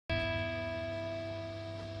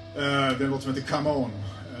Det är något som heter Come On,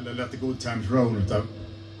 eller Let the Good Times Roll utav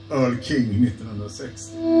Earl King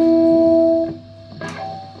 1960.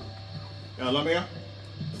 Är alla med?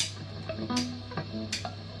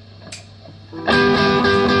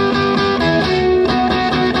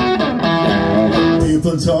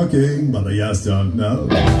 People talking, but I just don't know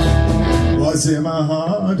what's in my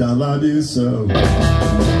heart. I love you so.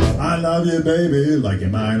 I love you, baby, like a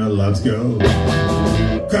miner loves gold.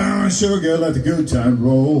 Come on, sugar, let the good time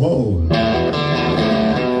roll.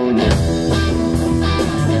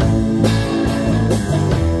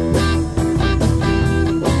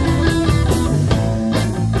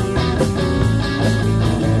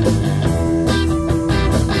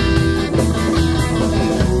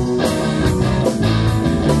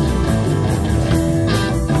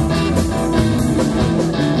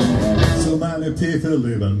 People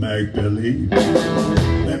live and make believe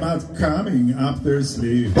they're not coming up their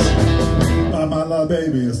sleeves, but my love,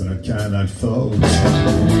 baby, is not cannot fold.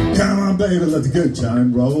 Come on, baby, let the good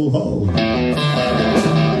time roll.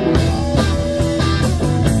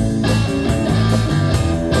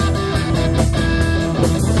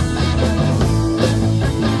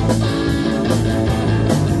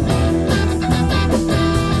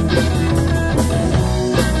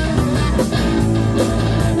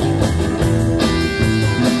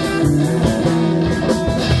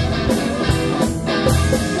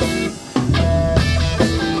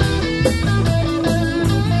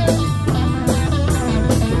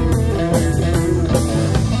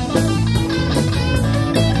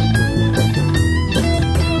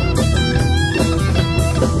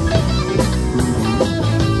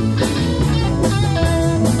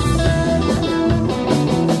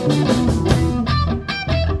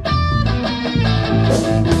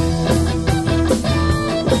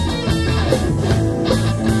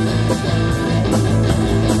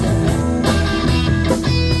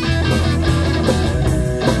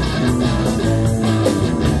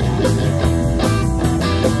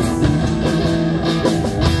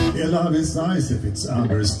 Love is nice if it's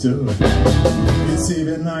understood. It's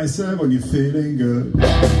even nicer when you're feeling good.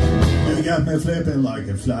 You got me flipping like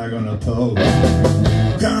a flag on a pole.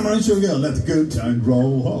 Come on, sugar, let the good time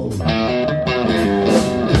roll.